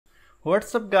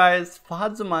What's up guys,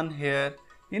 Fahed Zaman here.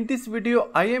 In this video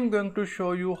I am going to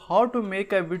show you how to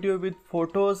make a video with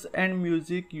photos and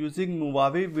music using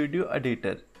Movavi video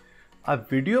editor. A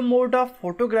video mode of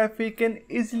photography can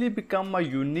easily become a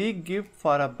unique gift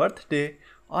for a birthday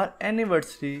or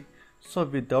anniversary. So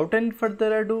without any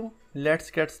further ado, let's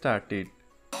get started.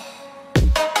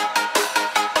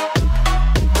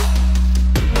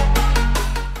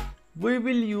 We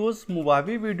will use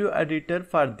Movavi video editor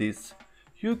for this.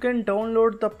 You can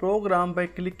download the program by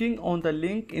clicking on the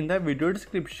link in the video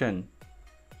description.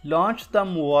 Launch the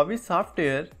Movavi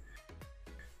software.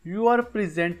 You are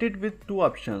presented with two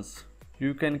options.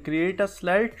 You can create a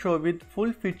slideshow with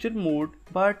full feature mode,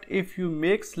 but if you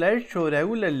make slideshow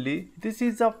regularly, this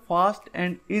is a fast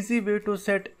and easy way to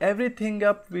set everything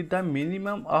up with the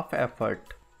minimum of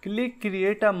effort. Click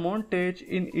Create a montage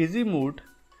in easy mode.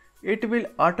 It will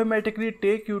automatically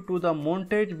take you to the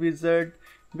montage wizard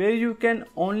where you can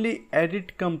only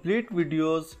edit complete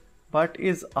videos, but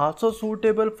is also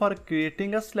suitable for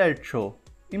creating a slideshow.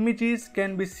 Images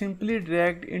can be simply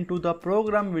dragged into the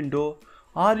program window,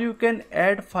 or you can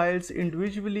add files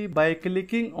individually by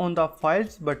clicking on the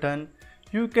Files button.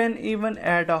 You can even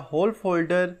add a whole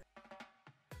folder.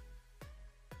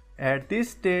 At this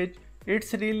stage,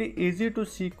 it's really easy to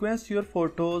sequence your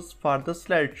photos for the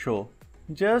slideshow.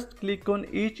 Just click on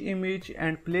each image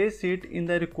and place it in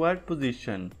the required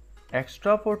position.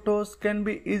 Extra photos can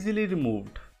be easily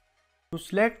removed. To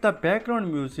select the background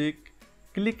music,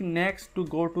 click Next to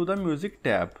go to the Music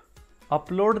tab.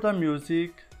 Upload the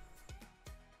music.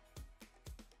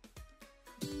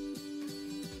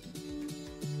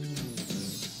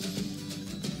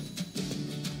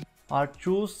 Or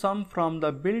choose some from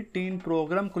the built-in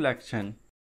program collection.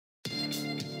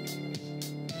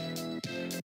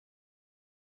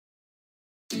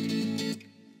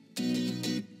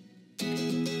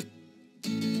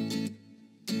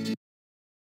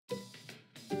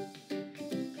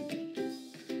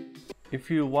 If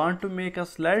you want to make a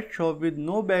slideshow with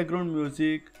no background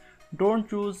music, don't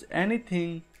choose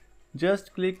anything,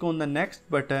 just click on the Next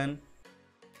button.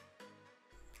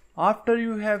 After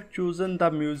you have chosen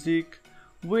the music,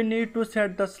 we need to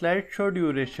set the slideshow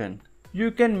duration.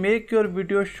 You can make your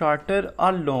video shorter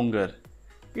or longer.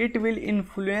 It will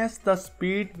influence the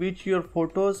speed which your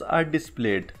photos are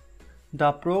displayed.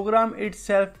 The program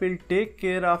itself will take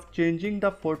care of changing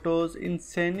the photos in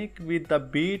sync with the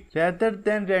beat rather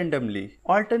than randomly.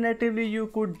 Alternatively, you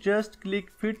could just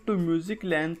click Fit to Music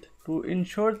Length to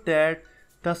ensure that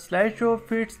the slideshow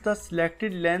fits the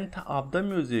selected length of the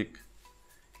music.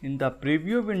 In the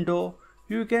preview window,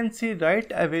 you can see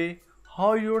right away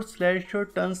how your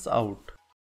slideshow turns out.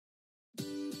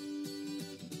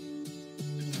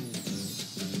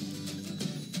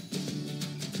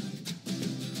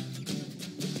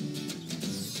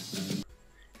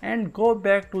 And go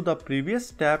back to the previous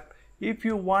step if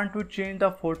you want to change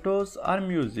the photos or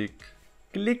music.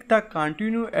 Click the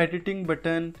Continue Editing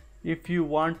button if you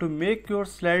want to make your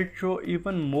slideshow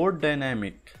even more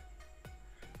dynamic.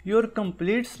 Your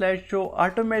complete slideshow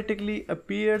automatically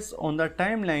appears on the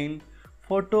timeline.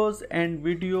 Photos and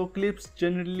video clips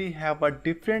generally have a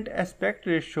different aspect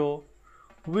ratio.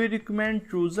 We recommend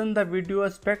choosing the video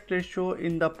aspect ratio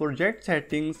in the project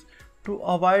settings to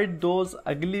avoid those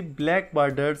ugly black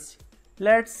borders.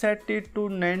 Let's set it to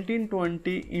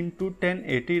 1920 x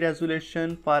 1080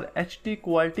 resolution for HD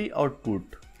quality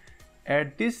output.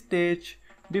 At this stage,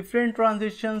 different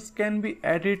transitions can be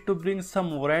added to bring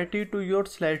some variety to your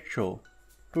slideshow.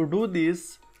 To do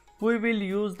this, we will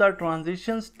use the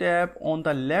Transitions tab on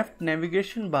the left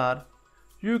navigation bar.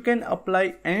 You can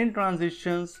apply any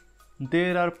transitions.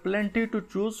 There are plenty to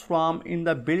choose from in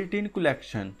the built-in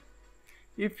collection.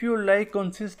 If you like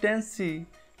consistency,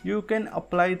 you can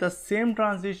apply the same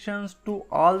transitions to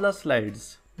all the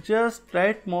slides. Just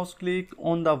right mouse click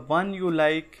on the one you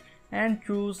like and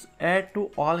choose Add to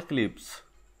all clips.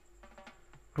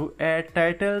 To add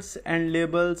titles and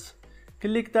labels,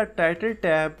 click the Title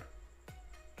tab,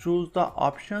 choose the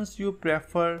options you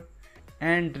prefer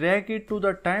and drag it to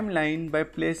the timeline by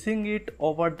placing it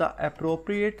over the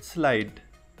appropriate slide.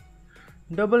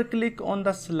 Double-click on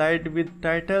the slide with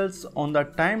titles on the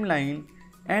timeline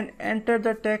and enter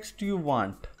the text you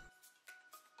want.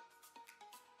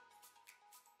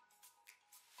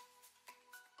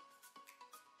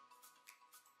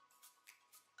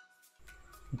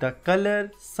 The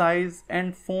color, size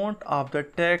and font of the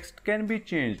text can be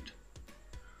changed.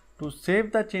 To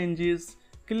save the changes,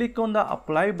 click on the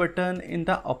Apply button in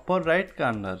the upper right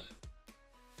corner.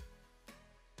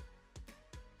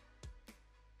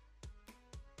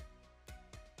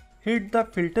 Hit the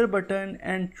filter button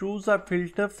and choose a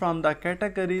filter from the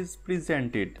categories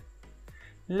presented.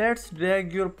 Let's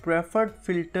drag your preferred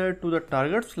filter to the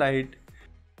target slide.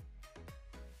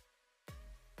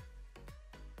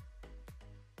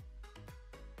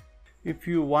 If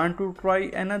you want to try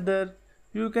another,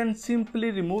 you can simply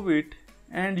remove it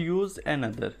and use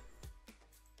another.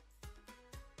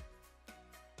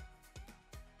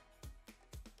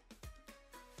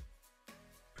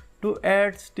 To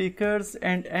add stickers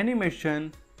and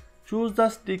animation, choose the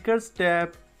Stickers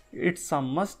tab. It's a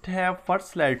must-have for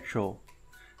slideshow.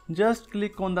 Just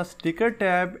click on the Sticker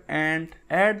tab and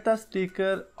add the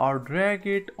sticker or drag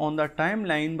it on the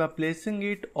timeline by placing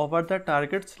it over the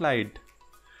target slide.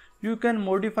 You can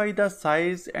modify the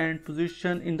size and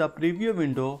position in the preview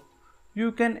window.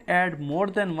 You can add more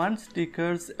than one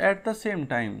stickers at the same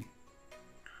time.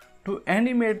 To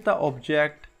animate the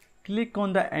object, click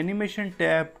on the Animation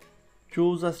tab.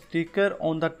 Choose a sticker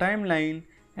on the timeline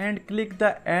and click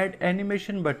the Add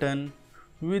Animation button.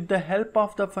 With the help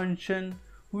of the function,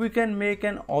 we can make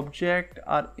an object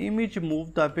or image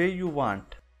move the way you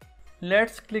want.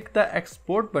 Let's click the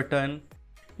Export button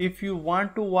if you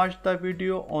want to watch the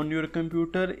video on your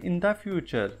computer in the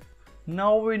future.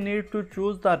 Now we need to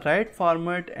choose the right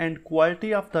format and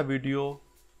quality of the video,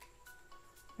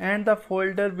 and the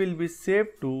folder will be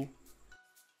saved to.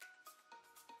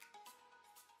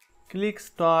 Click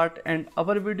Start and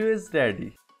our video is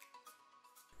ready.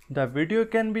 The video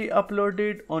can be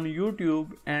uploaded on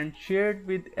YouTube and shared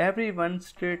with everyone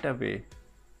straight away.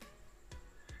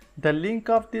 The link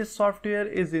of this software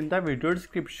is in the video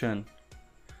description.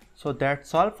 So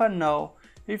that's all for now.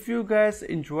 If you guys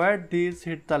enjoyed this,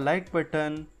 hit the like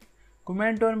button.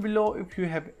 Comment down below if you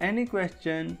have any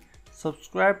question.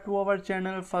 Subscribe to our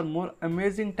channel for more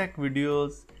amazing tech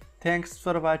videos. Thanks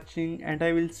for watching and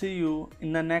I will see you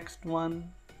in the next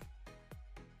one.